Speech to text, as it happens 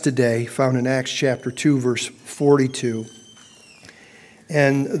Today, found in Acts chapter 2, verse 42.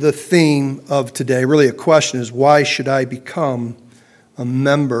 And the theme of today, really a question, is why should I become a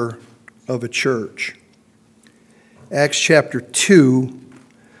member of a church? Acts chapter 2,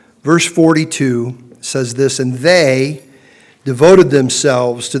 verse 42 says this, "And they devoted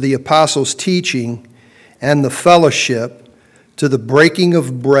themselves to the apostles' teaching and the fellowship, to the breaking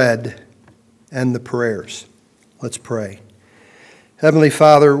of bread and the prayers." Let's pray. Heavenly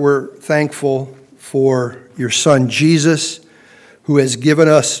Father, we're thankful for your Son Jesus, who has given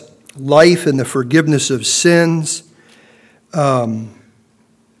us life and the forgiveness of sins.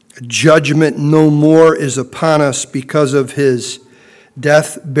 Judgment no more is upon us because of his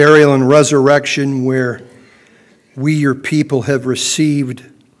death, burial, and resurrection, where we, your people, have received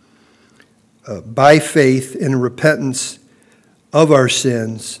by faith and repentance of our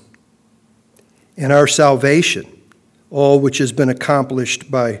sins and our salvation, all which has been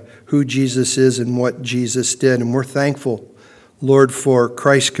accomplished by who Jesus is and what Jesus did. And we're thankful, Lord, for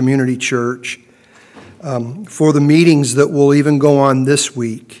Christ Community Church, for the meetings that will even go on this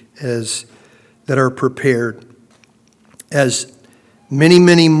week that are prepared, as many,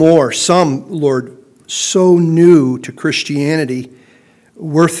 many more, some, Lord, so new to Christianity.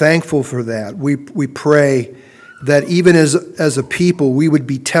 We're thankful for that. We pray that even as a people, we would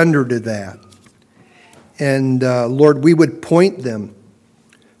be tender to that. And Lord, we would point them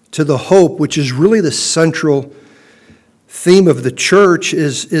to the hope, which is really the central theme of the church,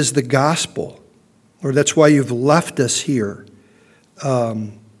 is the gospel. Lord, that's why you've left us here,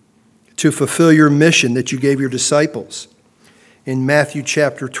 to fulfill your mission that you gave your disciples. In Matthew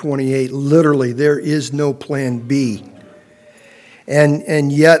chapter 28, literally, there is no plan B.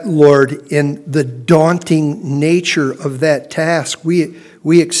 And yet, Lord, in the daunting nature of that task,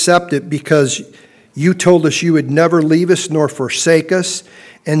 we accept it because you told us you would never leave us nor forsake us,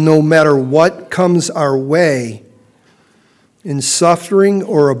 and no matter what comes our way, in suffering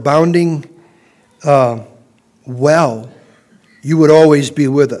or abounding you would always be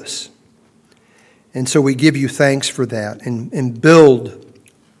with us. And so we give you thanks for that, and build,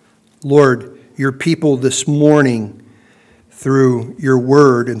 Lord, your people this morning through your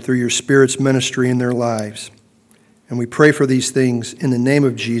word and through your Spirit's ministry in their lives. And we pray for these things in the name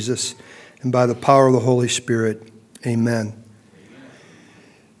of Jesus, and by the power of the Holy Spirit, amen.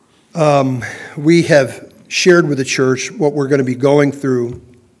 We have shared with the church what we're going to be going through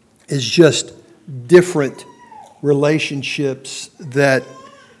is just different relationships that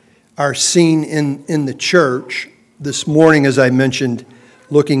are seen in the church. This morning, as I mentioned,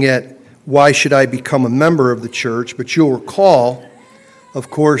 looking at why should I become a member of the church. But you'll recall, of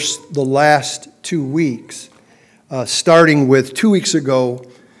course, the last 2 weeks, starting with 2 weeks ago,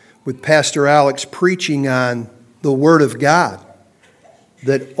 with Pastor Alex preaching on the Word of God,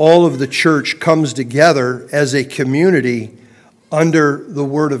 that all of the church comes together as a community under the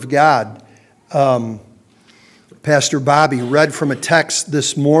Word of God. Pastor Bobby read from a text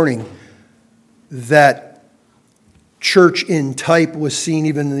this morning that church in type was seen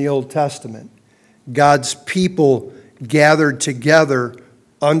even in the Old Testament. God's people gathered together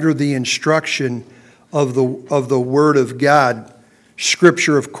under the instruction of the Word of God.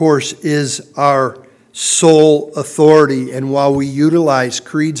 Scripture, of course, is our sole authority, and while we utilize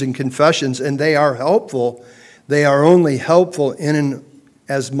creeds and confessions, and they are helpful, they are only helpful in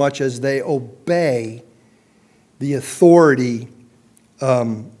as much as they obey the authority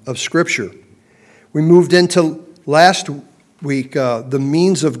of Scripture. We moved into last week the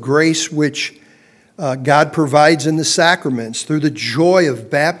means of grace which God provides in the sacraments through the joy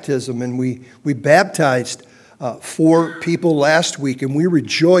of baptism, and we baptized 4 people last week, and we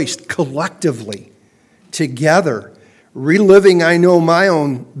rejoiced collectively together, reliving, I know, my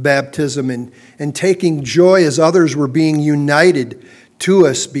own baptism and taking joy as others were being united to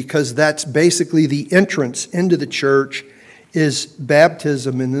us, because that's basically the entrance into the church is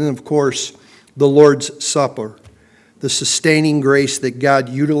baptism. And then, of course, the Lord's Supper, the sustaining grace that God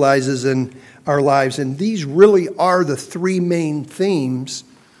utilizes in our lives. And these really are the 3 main themes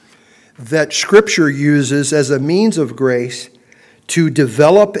that Scripture uses as a means of grace to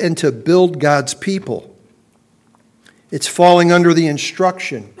develop and to build God's people. It's falling under the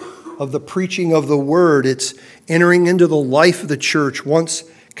instruction of the preaching of the Word. It's entering into the life of the church once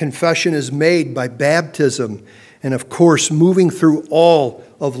confession is made by baptism. And of course, moving through all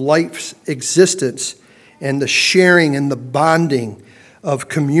of life's existence and the sharing and the bonding of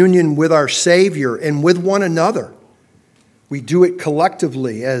communion with our Savior and with one another. We do it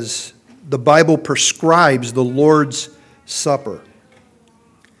collectively as the Bible prescribes the Lord's Supper.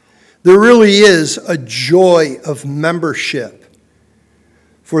 There really is a joy of membership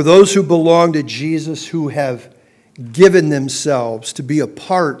for those who belong to Jesus, who have given themselves to be a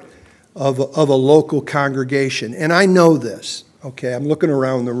part of a local congregation. And I know this, okay? I'm looking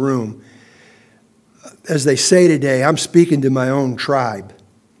around the room. As they say today, I'm speaking to my own tribe.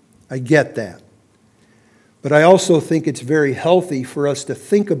 I get that. But I also think it's very healthy for us to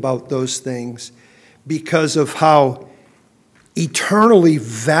think about those things because of how eternally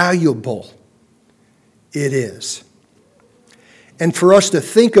valuable it is. And for us to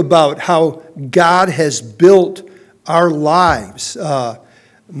think about how God has built our lives.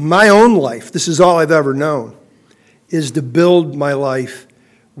 My own life, this is all I've ever known, is to build my life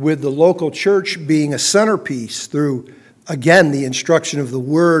with the local church being a centerpiece through, again, the instruction of the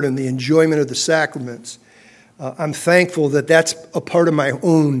Word and the enjoyment of the sacraments. I'm thankful that that's a part of my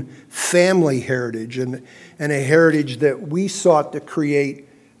own family heritage and a heritage that we sought to create,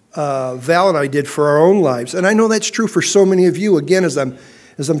 Val and I did for our own lives. And I know that's true for so many of you, again, as I'm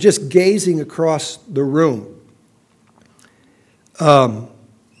just gazing across the room.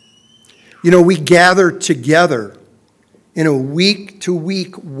 We gather together in a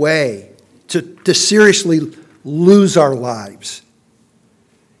week-to-week way to seriously lose our lives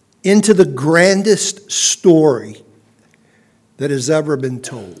into the grandest story that has ever been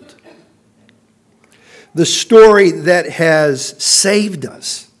told. The story that has saved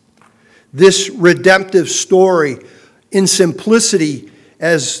us. This redemptive story in simplicity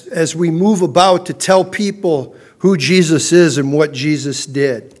as we move about to tell people who Jesus is and what Jesus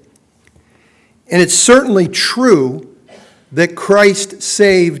did. And it's certainly true that Christ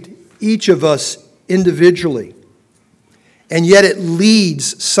saved each of us individually. And yet it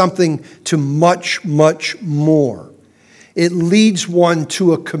leads something to much, much more. It leads one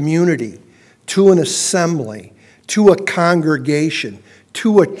to a community, to an assembly, to a congregation,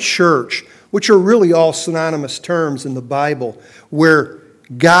 to a church, which are really all synonymous terms in the Bible, where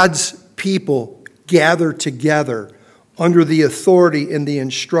God's people gather together under the authority and the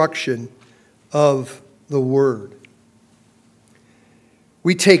instruction of the Word.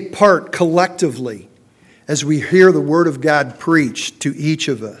 We take part collectively as we hear the Word of God preached to each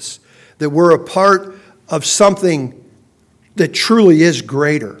of us, that we're a part of something that truly is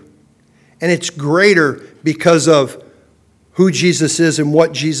greater. And it's greater because of who Jesus is and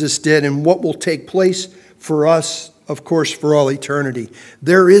what Jesus did and what will take place for us, of course, for all eternity.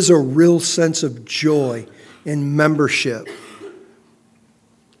 There is a real sense of joy in membership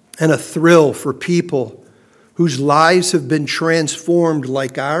and a thrill for people whose lives have been transformed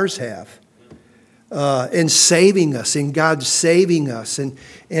like ours have, in saving us, in God saving us. And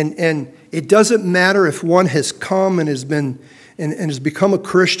it doesn't matter if one has come and has been and has become a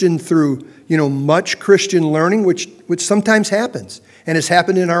Christian through, much Christian learning, which sometimes happens and has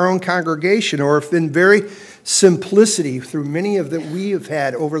happened in our own congregation, or if in very simplicity through many of that we have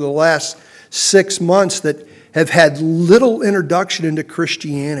had over the last 6 months that have had little introduction into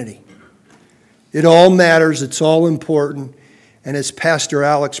Christianity. It all matters. It's all important. And as Pastor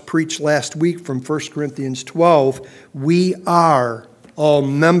Alex preached last week from 1 Corinthians 12, we are all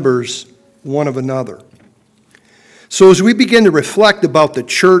members one of another. So as we begin to reflect about the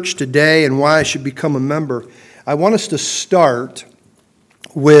church today and why I should become a member, I want us to start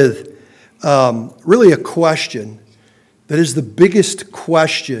with really a question that is the biggest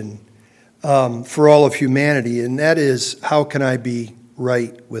question for all of humanity, and that is, how can I be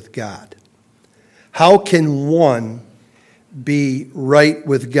right with God? How can one be right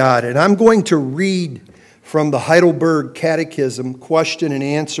with God? And I'm going to read from the Heidelberg Catechism, question and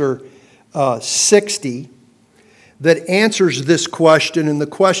answer 60, that answers this question. And the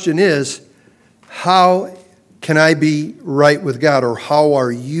question is, how can I be right with God? Or how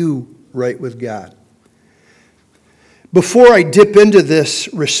are you right with God? Before I dip into this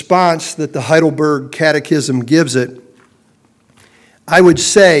response that the Heidelberg Catechism gives it, I would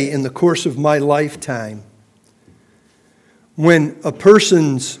say in the course of my lifetime, when a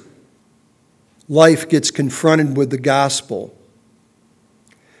person's life gets confronted with the gospel,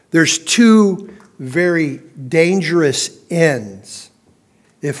 there's two very dangerous ends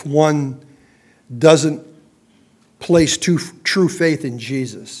if one doesn't place true faith in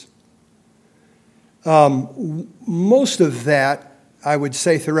Jesus. Most of that, I would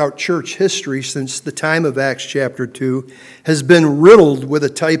say, throughout church history since the time of Acts chapter 2, has been riddled with a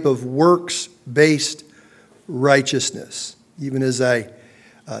type of works-based righteousness. Even as I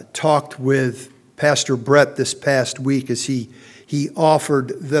talked with Pastor Brett this past week, as he offered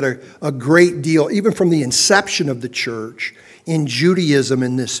that a great deal, even from the inception of the church in Judaism,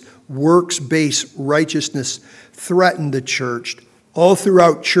 and this works-based righteousness threatened the church. All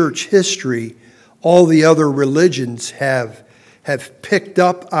throughout church history, all the other religions have have picked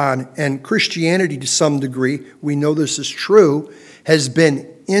up on, and Christianity to some degree, we know this is true, has been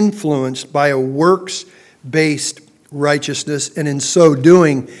influenced by a works-based righteousness, and in so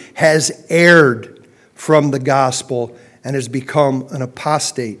doing has erred from the gospel and has become an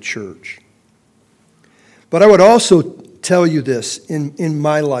apostate church. But I would also tell you this, in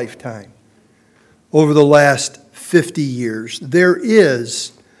my lifetime, over the last 50 years, there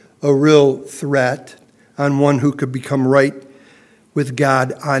is a real threat on one who could become right with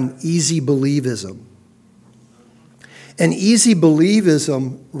God on easy believism. And easy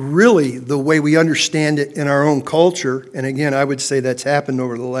believism, really, the way we understand it in our own culture, and again, I would say that's happened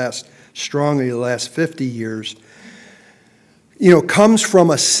over the last 50 years, comes from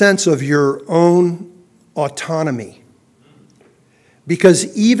a sense of your own autonomy.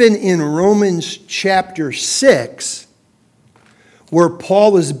 Because even in Romans chapter 6, where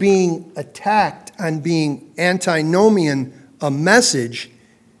Paul is being attacked on being antinomian a message,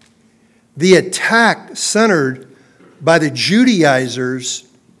 the attack centered by the Judaizers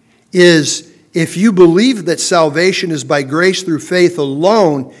is, if you believe that salvation is by grace through faith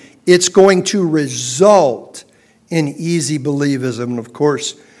alone, it's going to result in easy believism. And of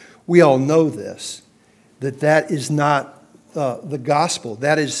course, we all know this, that is not the gospel.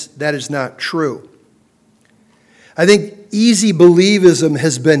 That is not true. I think easy believism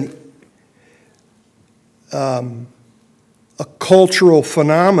has been a cultural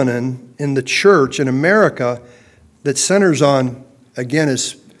phenomenon in the church in America that centers on, again,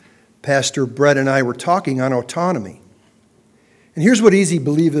 as Pastor Brett and I were talking, on autonomy. And here's what easy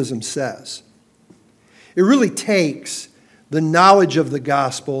believism says. It really takes the knowledge of the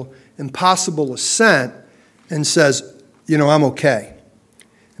gospel and possible assent and says, I'm okay.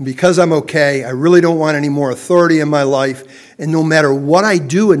 And because I'm okay, I really don't want any more authority in my life. And no matter what I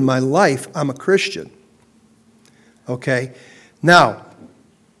do in my life, I'm a Christian. Okay? Now,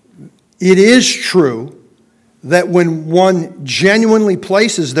 it is true that when one genuinely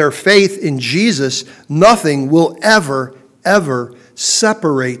places their faith in Jesus, nothing will ever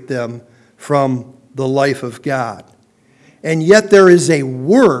separate them from the life of God. And yet there is a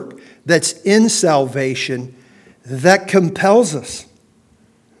work that's in salvation that compels us.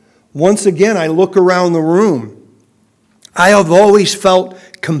 Once again, I look around the room. I have always felt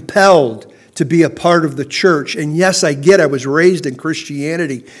compelled to be a part of the church. And yes, I was raised in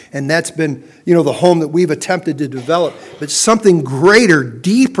Christianity, and that's been, the home that we've attempted to develop. But something greater,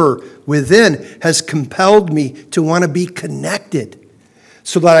 deeper within has compelled me to want to be connected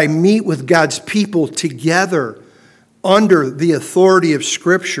so that I meet with God's people together under the authority of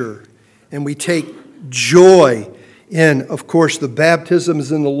Scripture. And we take joy in, of course, the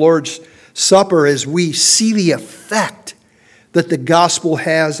baptisms and the Lord's Supper as we see the effect that the gospel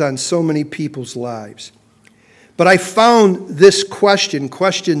has on so many people's lives. But I found this question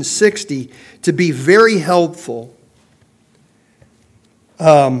 60, to be very helpful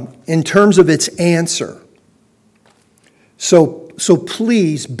in terms of its answer. So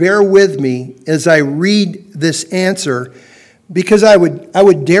please bear with me as I read this answer, because I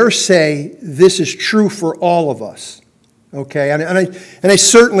would dare say this is true for all of us. Okay, and I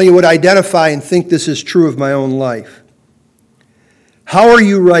certainly would identify and think this is true of my own life. How are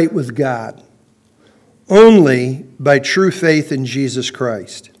you right with God? Only by true faith in Jesus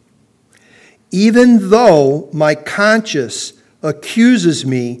Christ. Even though my conscience accuses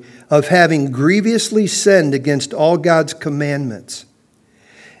me of having grievously sinned against all God's commandments,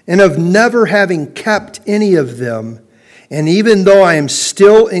 and of never having kept any of them, and even though I am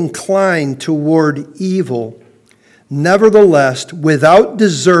still inclined toward evil, nevertheless, without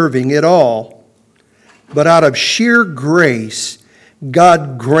deserving it all, but out of sheer grace,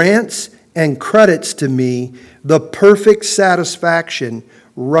 God grants and credits to me the perfect satisfaction,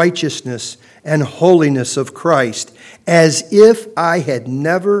 righteousness, and holiness of Christ, as if I had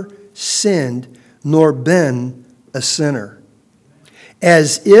never sinned nor been a sinner.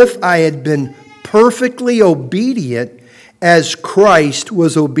 As if I had been perfectly obedient as Christ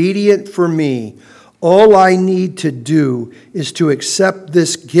was obedient for me. All I need to do is to accept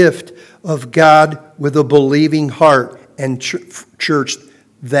this gift of God with a believing heart. And church,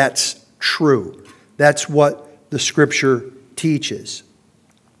 that's true. That's what the Scripture teaches.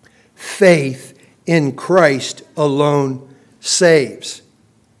 Faith in Christ alone saves.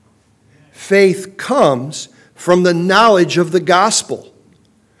 Faith comes from the knowledge of the gospel,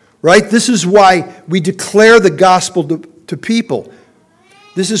 right? This is why we declare the gospel to people.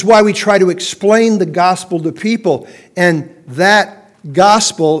 This is why we try to explain the gospel to people. And that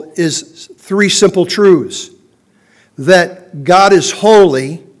gospel is three simple truths. That God is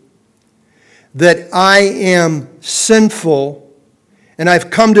holy, that I am sinful, And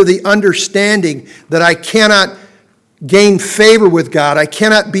I've come to the understanding that I cannot gain favor with God. I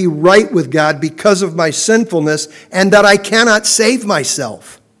cannot be right with God because of my sinfulness, and that I cannot save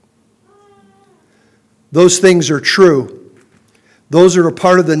myself. Those things are true. Those are a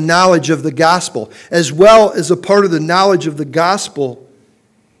part of the knowledge of the gospel. As well as a part of the knowledge of the gospel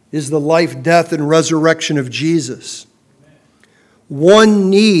is the life, death, and resurrection of Jesus. One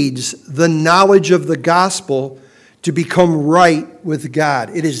needs the knowledge of the gospel to become right with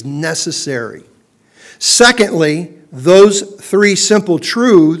God. It is necessary. Secondly, those three simple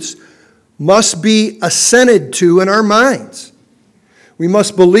truths must be assented to in our minds. We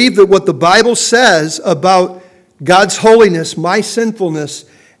must believe that what the Bible says about God's holiness, my sinfulness,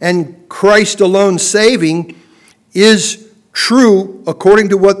 and Christ alone saving is true according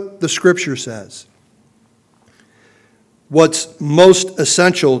to what the Scripture says. What's most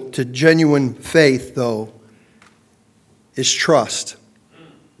essential to genuine faith, though, is trust.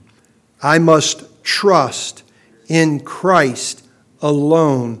 I must trust in Christ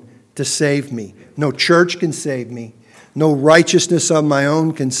alone to save me. No church can save me. No righteousness of my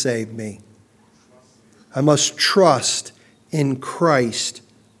own can save me. I must trust in Christ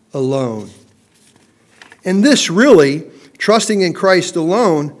alone. And this really, trusting in Christ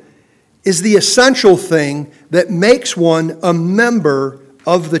alone, is the essential thing that makes one a member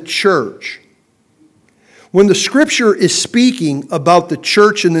of the church. When the Scripture is speaking about the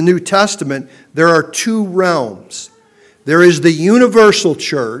church in the New Testament, there are two realms. There is the universal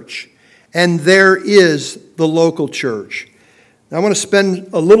church, and there is the local church. Now, I want to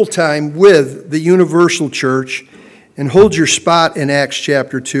spend a little time with the universal church, and hold your spot in Acts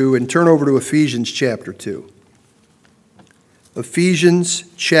chapter 2 and turn over to Ephesians chapter 2. Ephesians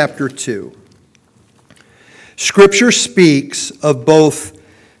chapter 2. Scripture speaks of both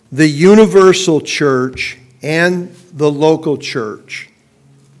the universal church and the local church.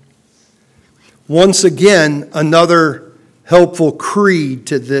 Once again, another helpful creed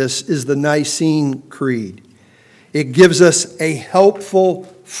to this is the Nicene Creed. It gives us a helpful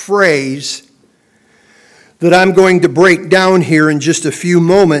phrase that I'm going to break down here in just a few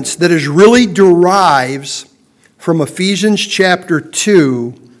moments that is really derives from Ephesians chapter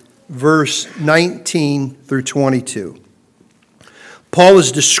 2, verse 19 through 22. Paul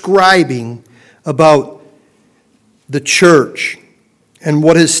is describing about the church and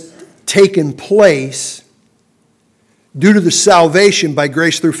what has taken place due to the salvation by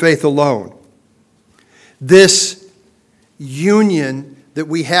grace through faith alone. This union that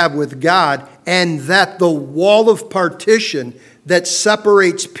we have with God, and that the wall of partition that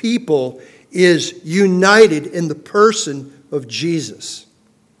separates people is united in the person of Jesus.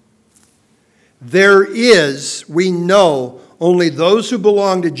 There is, we know, only those who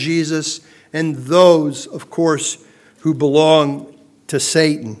belong to Jesus and those, of course, who belong to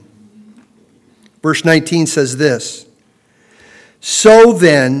Satan. Verse 19 says this, "So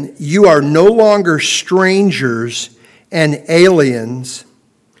then you are no longer strangers and aliens,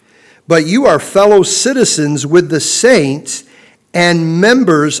 but you are fellow citizens with the saints and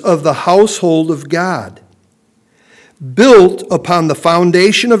members of the household of God, built upon the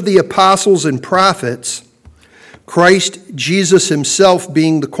foundation of the apostles and prophets, Christ Jesus himself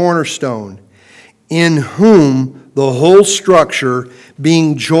being the cornerstone, in whom the whole structure,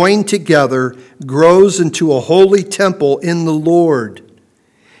 being joined together, grows into a holy temple in the Lord,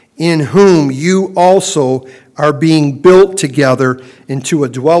 in whom you also are being built together into a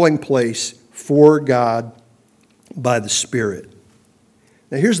dwelling place for God by the Spirit."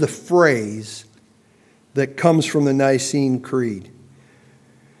 Now here's the phrase that comes from the Nicene Creed.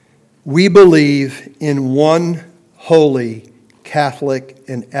 We believe in one holy, Catholic,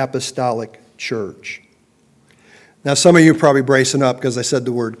 and apostolic church. Now some of you are probably bracing up because I said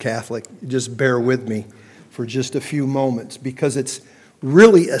the word Catholic. Just bear with me for just a few moments because it's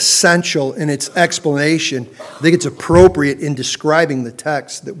really essential in its explanation. I think it's appropriate in describing the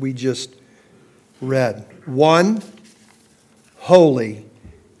text that we just read. One holy,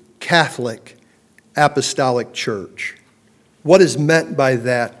 Catholic, apostolic church. What is meant by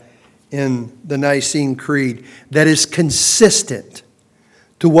that in the Nicene Creed? That is consistent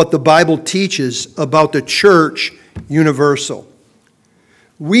to what the Bible teaches about the church universal.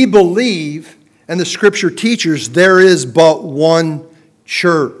 We believe, and the Scripture teaches, there is but one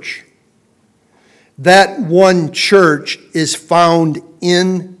church. That one church is found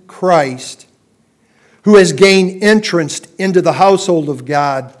in Christ, who has gained entrance into the household of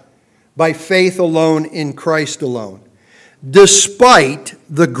God by faith alone in Christ alone. Despite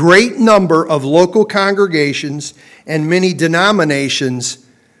the great number of local congregations and many denominations,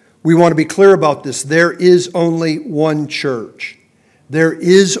 we want to be clear about this. There is only one church. There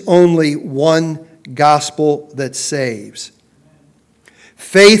is only one gospel that saves.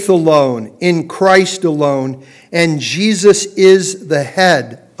 Faith alone, in Christ alone, and Jesus is the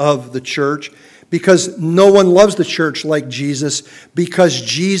head of the church, because no one loves the church like Jesus, because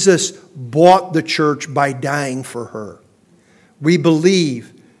Jesus bought the church by dying for her. We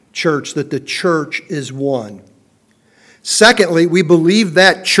believe, church, that the church is one. Secondly, we believe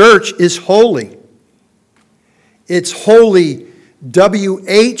that church is holy. It's holy, W-H-O-L-L-Y,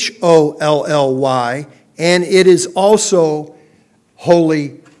 and it is also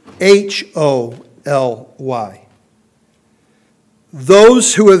holy, H-O-L-Y.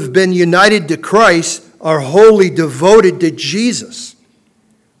 Those who have been united to Christ are wholly devoted to Jesus.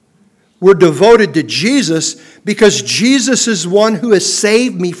 We're devoted to Jesus because Jesus is one who has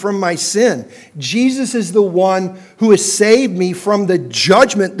saved me from my sin. Jesus is the one who has saved me from the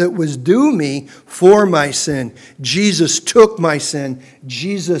judgment that was due me for my sin. Jesus took my sin.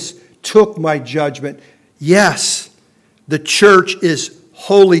 Jesus took my judgment. Yes, the church is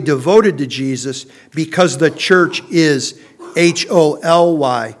wholly devoted to Jesus because the church is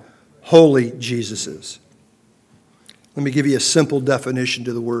H-O-L-Y, holy Jesuses. Let me give you a simple definition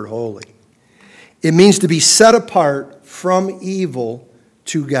to the word holy. It means to be set apart from evil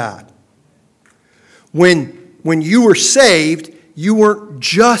to God. When you were saved, you weren't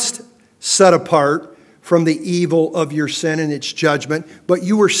just set apart from the evil of your sin and its judgment, but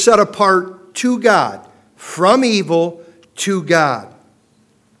you were set apart to God, from evil to God.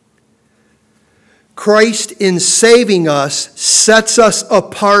 Christ, in saving us, sets us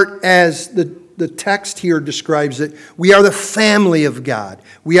apart, as the text here describes it. We are the family of God.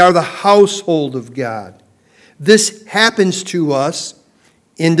 We are the household of God. This happens to us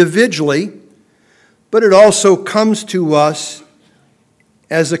individually, but it also comes to us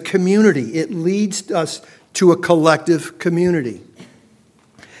as a community. It leads us to a collective community.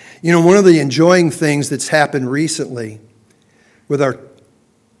 You know, one of the enjoying things that's happened recently with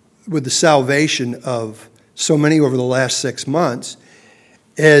the salvation of so many over the last 6 months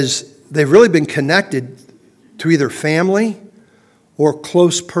is they've really been connected to either family or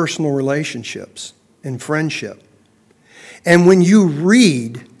close personal relationships and friendship. And when you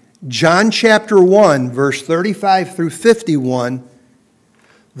read John chapter 1, verse 35 through 51,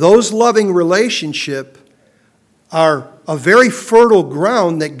 those loving relationships are a very fertile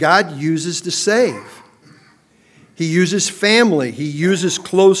ground that God uses to save. He uses family. He uses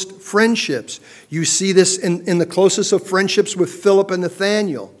close friendships. You see this in the closest of friendships with Philip and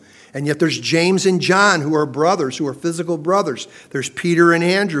Nathaniel. And yet there's James and John who are brothers, who are physical brothers. There's Peter and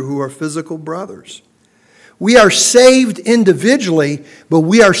Andrew who are physical brothers. We are saved individually, but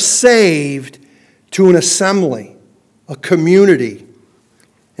we are saved to an assembly, a community.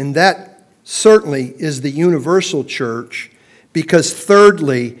 And that certainly is the universal church, because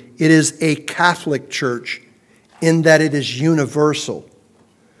thirdly, it is a Catholic church in that it is universal.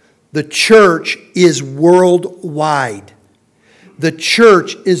 The church is worldwide. The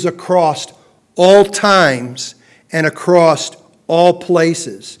church is across all times and across all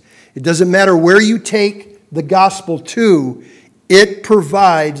places. It doesn't matter where you take the gospel to, it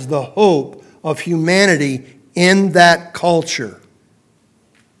provides the hope of humanity in that culture.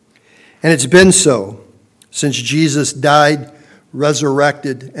 And it's been so since Jesus died,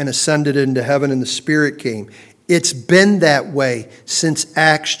 resurrected, and ascended into heaven and the Spirit came. It's been that way since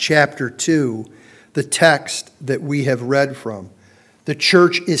Acts chapter 2, the text that we have read from. The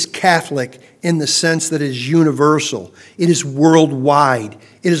church is Catholic in the sense that it is universal. It is worldwide.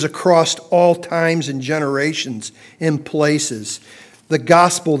 It is across all times and generations and places. The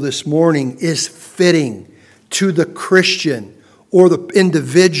gospel this morning is fitting to the Christian or the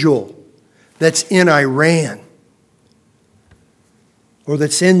individual that's in Iran or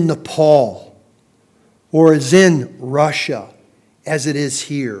that's in Nepal or is in Russia, as it is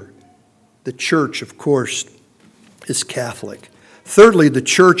here. The church, of course, is Catholic. Thirdly, the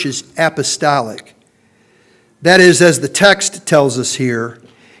church is apostolic. That is, as the text tells us here,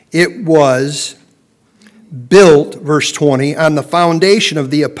 it was built, verse 20, on the foundation of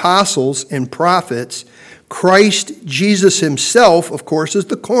the apostles and prophets. Christ Jesus himself, of course, is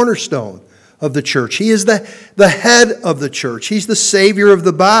the cornerstone of the church. He is the head of the church. He's the Savior of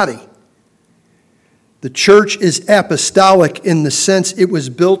the body. The church is apostolic in the sense it was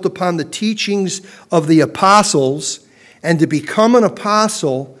built upon the teachings of the apostles, and to become an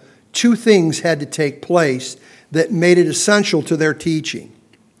apostle, two things had to take place that made it essential to their teaching.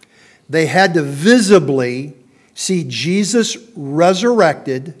 They had to visibly see Jesus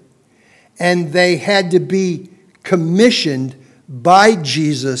resurrected, and they had to be commissioned by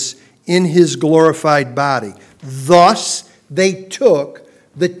Jesus in his glorified body. Thus, They took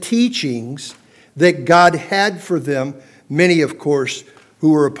the teachings that God had for them, many, of course,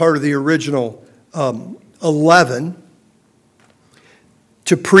 who were a part of the original 11,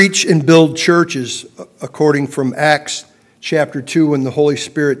 to preach and build churches, according from Acts chapter 2, when the Holy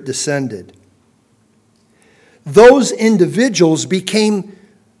Spirit descended. Those individuals became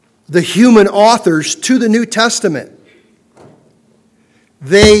the human authors to the New Testament.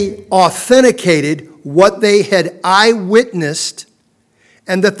 They authenticated what they had eyewitnessed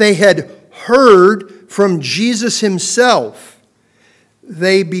and that they had heard from Jesus himself.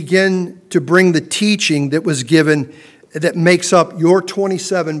 They begin to bring the teaching that was given that makes up your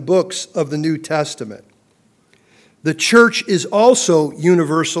 27 books of the New Testament. The church is also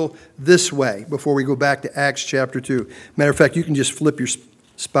universal this way, before we go back to Acts chapter 2. Matter of fact, you can just flip your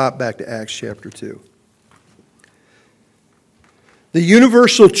spot back to Acts chapter 2. The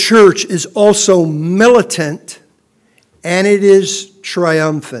universal church is also militant, and it is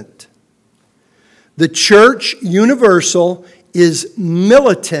triumphant. The church universal is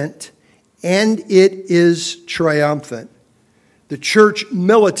militant, and it is triumphant. The church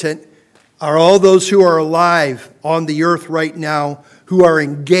militant are all those who are alive on the earth right now, who are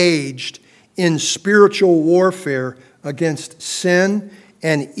engaged in spiritual warfare against sin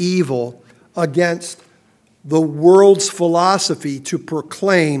and evil, against the world's philosophy to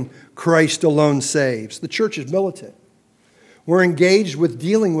proclaim Christ alone saves. The church is militant. We're engaged with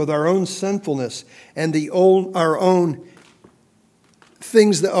dealing with our own sinfulness and our own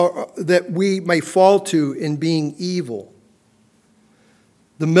things that we may fall to in being evil.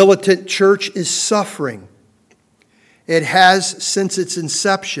 The militant church is suffering. It has since its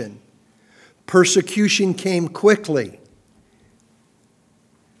inception. Persecution came quickly.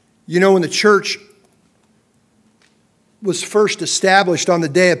 You know, when the church was first established on the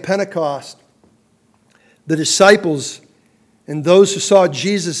day of Pentecost, the disciples and those who saw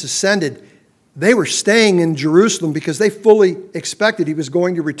Jesus ascended, they were staying in Jerusalem because they fully expected he was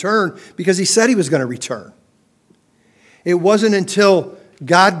going to return, because he said he was going to return. It wasn't until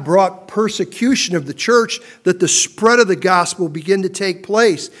God brought persecution of the church that the spread of the gospel began to take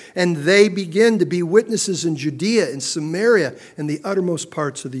place, and they began to be witnesses in Judea and Samaria and the uttermost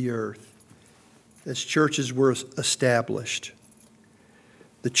parts of the earth as churches were established.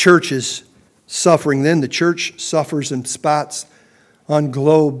 The church is suffering then. The church suffers in spots on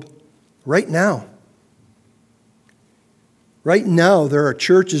globe right now. Right now, there are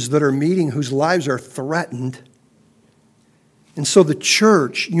churches that are meeting whose lives are threatened. And so the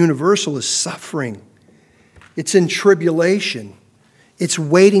church universal is suffering. It's in tribulation. It's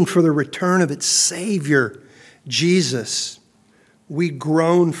waiting for the return of its Savior, Jesus. We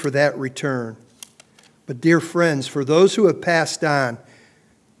groan for that return. But dear friends, for those who have passed on,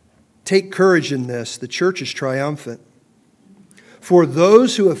 take courage in this. The church is triumphant. For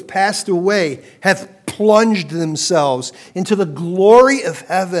those who have passed away have plunged themselves into the glory of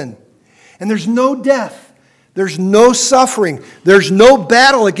heaven. And there's no death. There's no suffering. There's no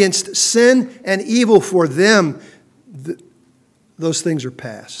battle against sin and evil for them. Those things are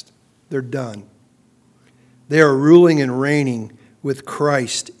past. They're done. They are ruling and reigning with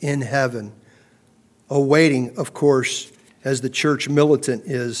Christ in heaven, awaiting, of course, as the church militant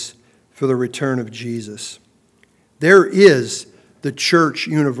is, for the return of Jesus. There is the church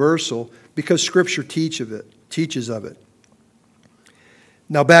universal because Scripture teaches of it.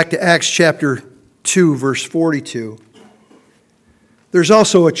 Now back to Acts chapter 2, verse 42. There's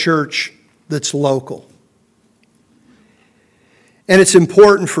also a church that's local. And it's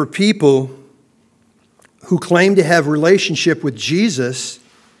important for people who claim to have relationship with Jesus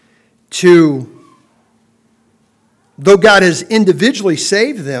to, though God has individually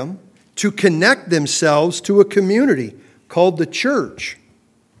saved them, to connect themselves to a community called the church.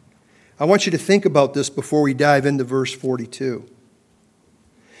 I want you to think about this before we dive into verse 42.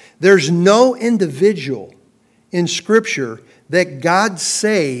 There's no individual in Scripture that God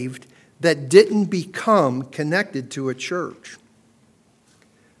saved that didn't become connected to a church.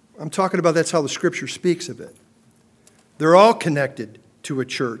 I'm talking about that's how the Scripture speaks of it. They're all connected to a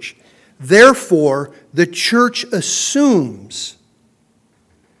church. Therefore, the church assumes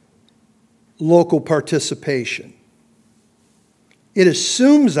local participation. It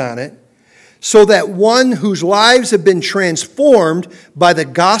assumes on it so that one whose lives have been transformed by the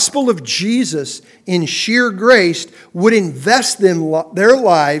gospel of Jesus in sheer grace would invest their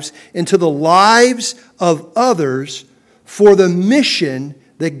lives into the lives of others for the mission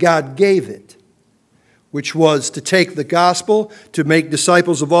that God gave it, which was to take the gospel, to make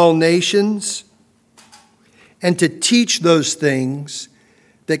disciples of all nations, and to teach those things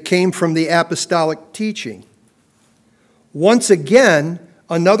that came from the apostolic teaching. Once again,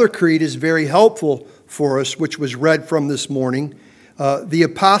 another creed is very helpful for us, which was read from this morning, the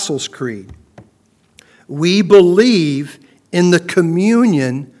Apostles' Creed. We believe in the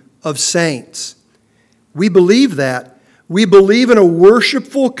communion of saints. We believe that. We believe in a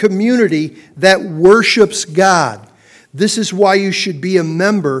worshipful community that worships God. This is why you should be a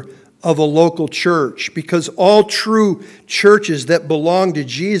member of a local church, because all true churches that belong to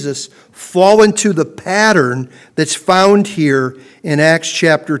Jesus fall into the pattern that's found here in Acts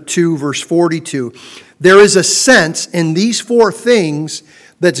chapter 2, verse 42. There is a sense in these four things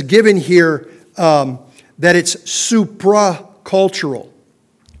that's given here that it's supra-cultural.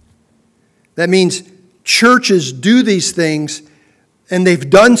 That means churches do these things, and they've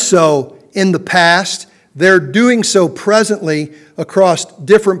done so in the past. They're doing so presently across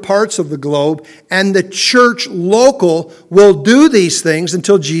different parts of the globe, and the church local will do these things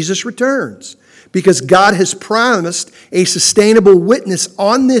until Jesus returns, because God has promised a sustainable witness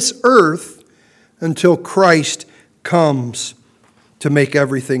on this earth until Christ comes to make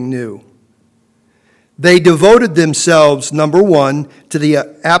everything new. They devoted themselves, number one, to the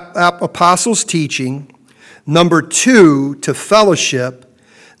apostles' teaching, number two, to fellowship,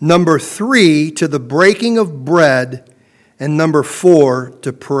 number three, to the breaking of bread, and number four,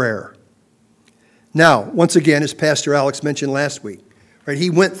 to prayer. Now, once again, as Pastor Alex mentioned last week, right,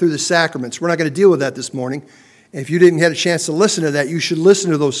 he went through the sacraments. We're not going to deal with that this morning. If you didn't get a chance to listen to that, you should listen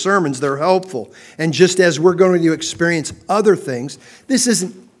to those sermons. They're helpful. And just as we're going to experience other things, this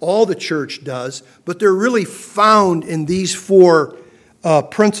isn't all the church does, but they're really found in these four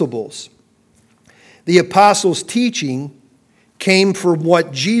principles. The apostles' teaching came from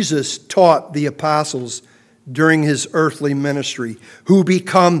what Jesus taught the apostles during his earthly ministry, who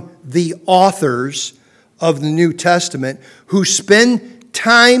become the authors of the New Testament, who spend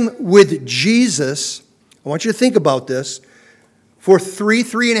time with Jesus. I want you to think about this. For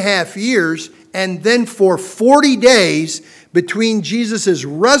 3.5 years, and then for 40 days between Jesus'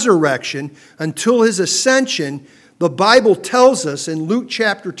 resurrection until his ascension, the Bible tells us in Luke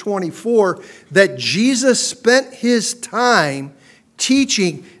chapter 24 that Jesus spent his time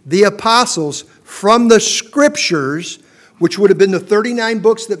teaching the apostles from the Scriptures, which would have been the 39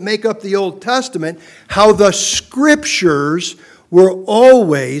 books that make up the Old Testament, how the Scriptures were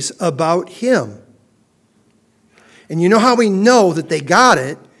always about him. And you know how we know that they got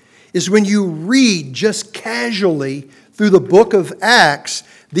it is when you read just casually through the book of Acts,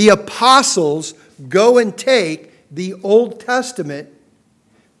 the apostles go and take the Old Testament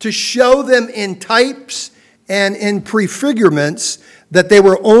to show them in types and in prefigurements that they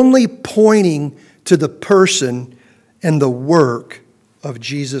were only pointing to the person and the work of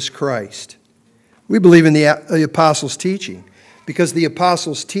Jesus Christ. We believe in the apostles' teaching because the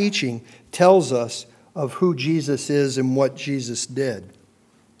apostles' teaching tells us of who Jesus is and what Jesus did.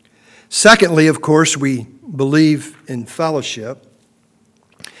 Secondly, of course, we believe in fellowship.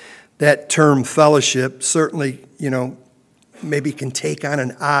 That term fellowship certainly, maybe can take on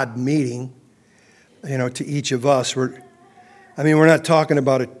an odd meaning, to each of us. We're not talking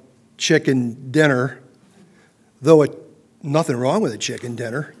about a chicken dinner, though nothing wrong with a chicken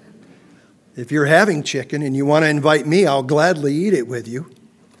dinner. If you're having chicken and you want to invite me, I'll gladly eat it with you.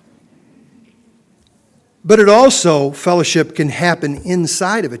 But it also, fellowship can happen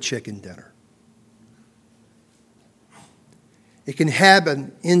inside of a chicken dinner. It can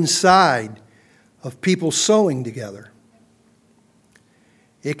happen inside of people sewing together.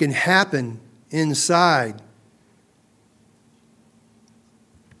 It can happen inside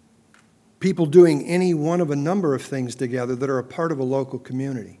people doing any one of a number of things together that are a part of a local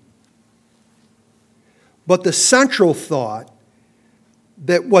community. But the central thought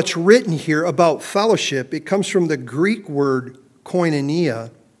that what's written here about fellowship, it comes from the Greek word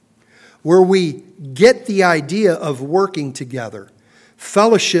koinonia, where we get the idea of working together.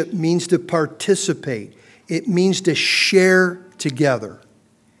 Fellowship means to participate. It means to share together.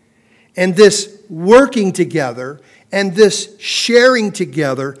 And this working together and this sharing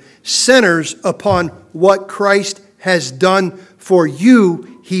together centers upon what Christ has done for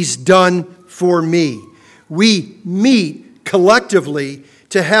you, he's done for me. We meet collectively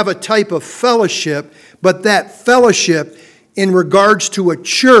to have a type of fellowship, but that fellowship in regards to a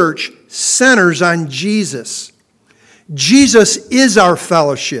church centers on Jesus. Jesus is our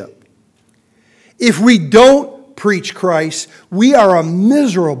fellowship. If we don't preach Christ, we are a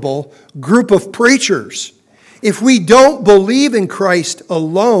miserable group of preachers. If we don't believe in Christ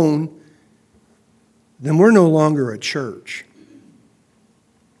alone, then we're no longer a church.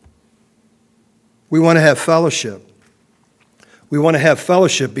 We want to have fellowship. We want to have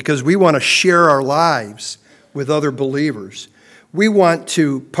fellowship because we want to share our lives with other believers. We want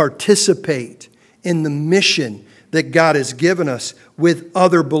to participate in the mission that God has given us with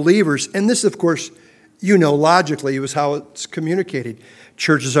other believers. And this, of course, logically, was how it's communicated.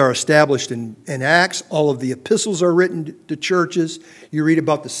 Churches are established in Acts. All of the epistles are written to churches. You read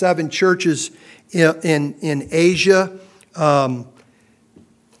about the 7 churches in Asia.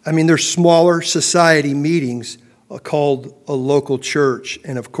 There's smaller society meetings called a local church.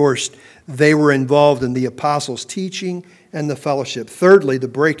 And of course, they were involved in the apostles' teaching and the fellowship. Thirdly, the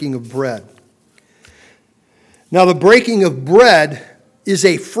breaking of bread. Now, the breaking of bread is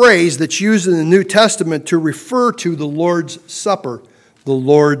a phrase that's used in the New Testament to refer to the Lord's Supper, the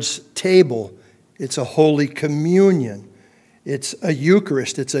Lord's table. It's a Holy Communion. It's a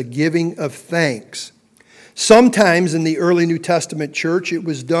Eucharist. It's a giving of thanks. Sometimes in the early New Testament church, it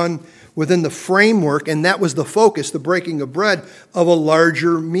was done within the framework, and that was the focus, the breaking of bread, of a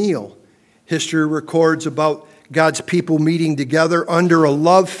larger meal. History records about God's people meeting together under a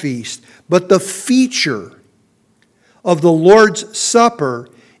love feast. But the feature of the Lord's Supper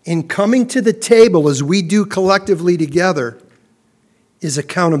in coming to the table as we do collectively together is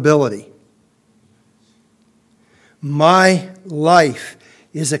accountability. My life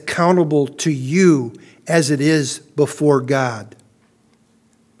is accountable to you as it is before God.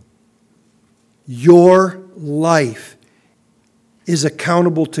 Your life is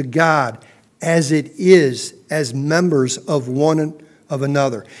accountable to God as it is as members of one of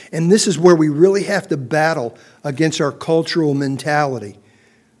another. And this is where we really have to battle against our cultural mentality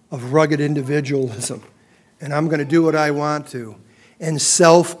of rugged individualism. And I'm going to do what I want to. And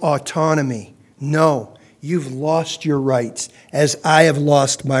self-autonomy. No, you've lost your rights as I have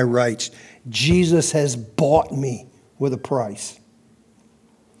lost my rights. Jesus has bought me with a price.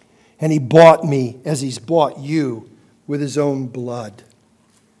 And he bought me as he's bought you with his own blood.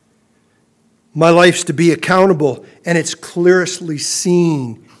 My life's to be accountable, and it's clearly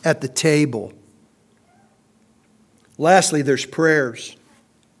seen at the table. Lastly, there's prayers.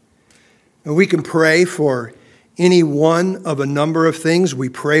 And we can pray for any one of a number of things. We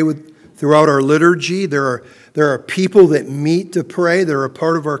pray throughout our liturgy. There are people that meet to pray. They're a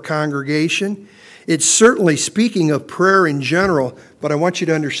part of our congregation. It's certainly speaking of prayer in general, but I want you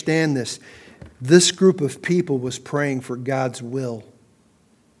to understand this. This group of people was praying for God's will.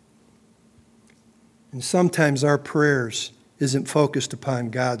 And sometimes our prayers isn't focused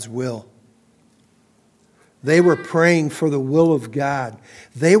upon God's will. They were praying for the will of God.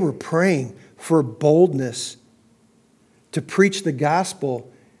 They were praying for boldness to preach the gospel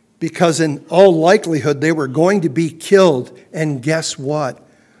because in all likelihood they were going to be killed. And guess what?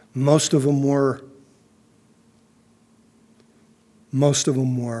 Most of them were. Most of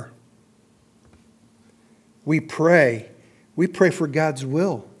them were. We pray for God's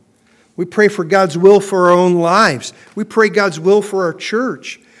will. We pray for God's will for our own lives. We pray God's will for our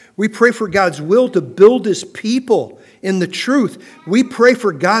church. We pray for God's will to build his people in the truth. We pray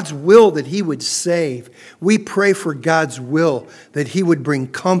for God's will that he would save. We pray for God's will that he would bring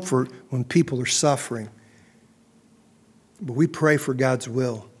comfort when people are suffering. But we pray for God's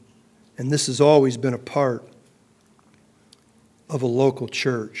will. And this has always been a part of a local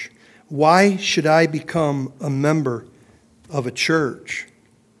church. Why should I become a member of a church?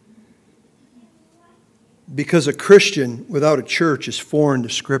 Because a Christian without a church is foreign to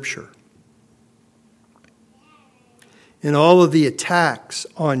Scripture. And all of the attacks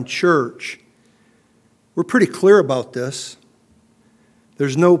on church, we're pretty clear about this.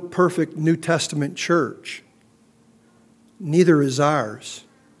 There's no perfect New Testament church. Neither is ours.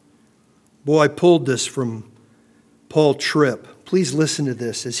 Boy, I pulled this from Paul Tripp. Please listen to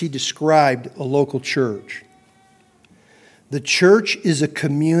this as he described a local church. The church is a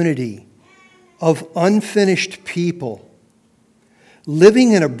community of unfinished people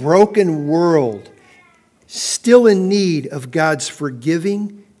living in a broken world, still in need of God's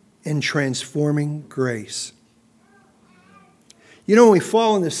forgiving and transforming grace. When we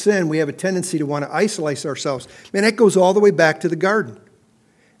fall into sin, we have a tendency to want to isolate ourselves. Man, that goes all the way back to the garden.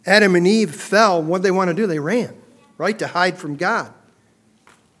 Adam and Eve fell. What did they want to do? They ran, right, to hide from God.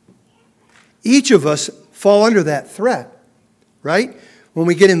 Each of us fall under that threat, right? When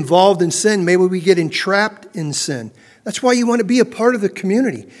we get involved in sin, maybe we get entrapped in sin. That's why you want to be a part of the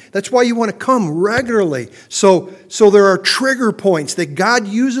community. That's why you want to come regularly. So there are trigger points that God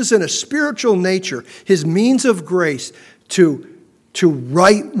uses in a spiritual nature, his means of grace, to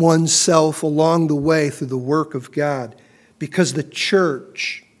right oneself along the way through the work of God. Because the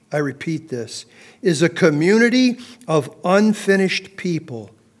church, I repeat this, is a community of unfinished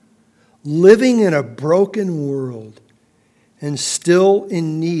people living in a broken world and still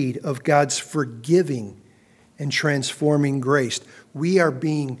in need of God's forgiving and transforming grace. We are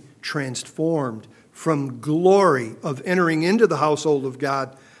being transformed from glory of entering into the household of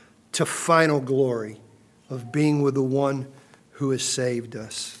God to final glory of being with the one who has saved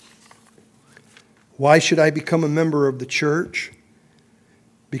us. Why should I become a member of the church?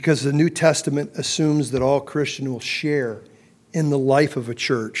 Because the New Testament assumes that all Christians will share in the life of a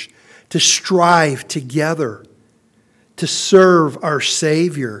church, to strive together, to serve our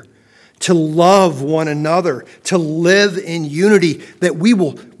Savior, to love one another, to live in unity, that we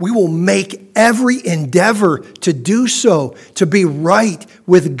will make every endeavor to do so, to be right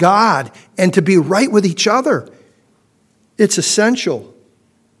with God and to be right with each other. It's essential.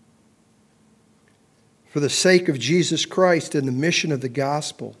 For the sake of Jesus Christ and the mission of the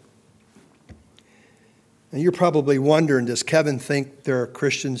gospel. And you're probably wondering, does Kevin think there are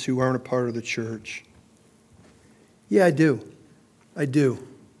Christians who aren't a part of the church? Yeah, I do. I do.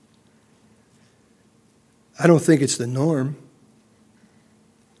 I don't think it's the norm.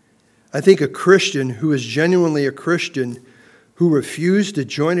 I think a Christian who is genuinely a Christian who refused to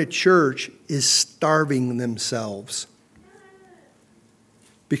join a church is starving themselves,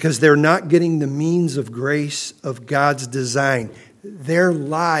 because they're not getting the means of grace of God's design. Their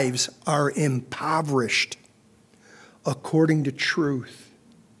lives are impoverished according to truth.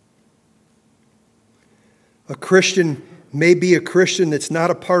 A Christian may be a Christian that's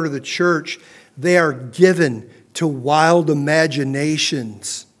not a part of the church. They are given to wild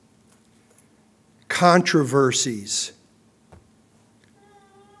imaginations, controversies,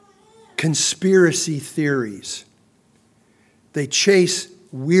 conspiracy theories. They chase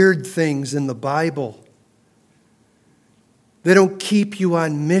weird things in the Bible. They don't keep you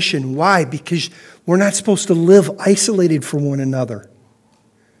on mission. Why? Because we're not supposed to live isolated from one another.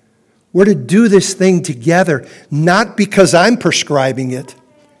 We're to do this thing together, not because I'm prescribing it,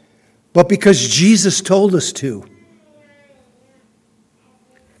 but because Jesus told us to.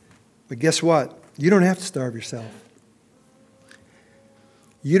 But guess what? You don't have to starve yourself.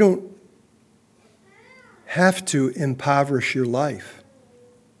 You don't have to impoverish your life.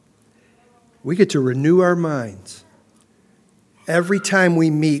 We get to renew our minds. Every time we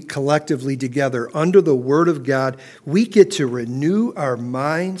meet collectively together under the Word of God, we get to renew our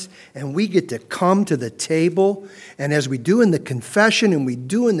minds and we get to come to the table. And as we do in the confession and we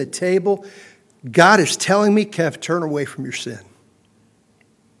do in the table, God is telling me, Kev, turn away from your sin.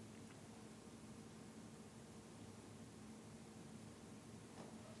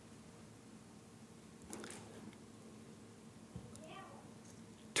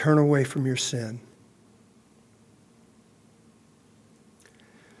 Turn away from your sin.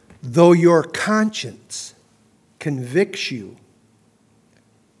 Though your conscience convicts you,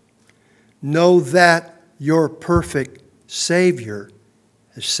 know that your perfect Savior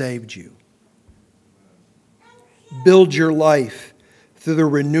has saved you. Build your life through the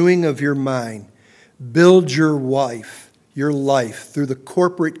renewing of your mind. Build your life through the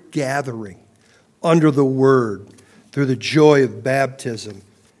corporate gathering under the Word, through the joy of baptism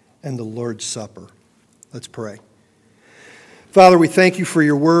and the Lord's Supper. Let's pray. Father, we thank you for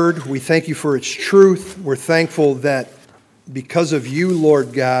your word. We thank you for its truth. We're thankful that because of you,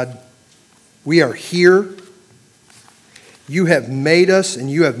 Lord God, we are here. You have made us, and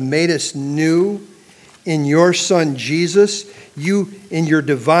you have made us new in your Son, Jesus. You, in your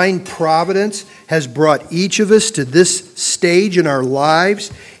divine providence, has brought each of us to this stage in our lives.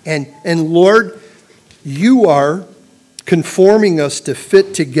 And Lord, you are conforming us to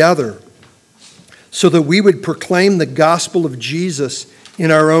fit together so that we would proclaim the gospel of Jesus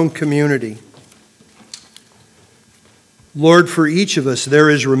in our own community. Lord, for each of us there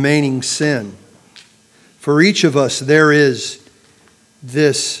is remaining sin. For each of us there is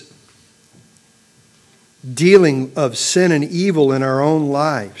this dealing of sin and evil in our own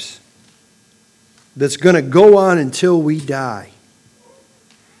lives that's going to go on until we die.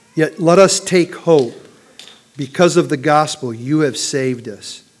 Yet let us take hope. Because of the gospel, you have saved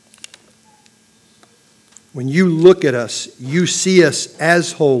us. When you look at us, you see us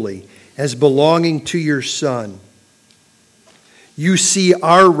as holy, as belonging to your Son. You see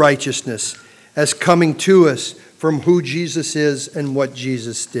our righteousness as coming to us from who Jesus is and what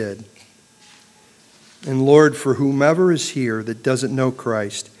Jesus did. And Lord, for whomever is here that doesn't know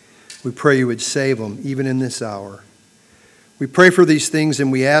Christ, we pray you would save them even in this hour. We pray for these things and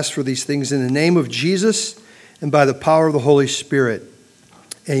we ask for these things in the name of Jesus and by the power of the Holy Spirit.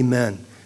 Amen.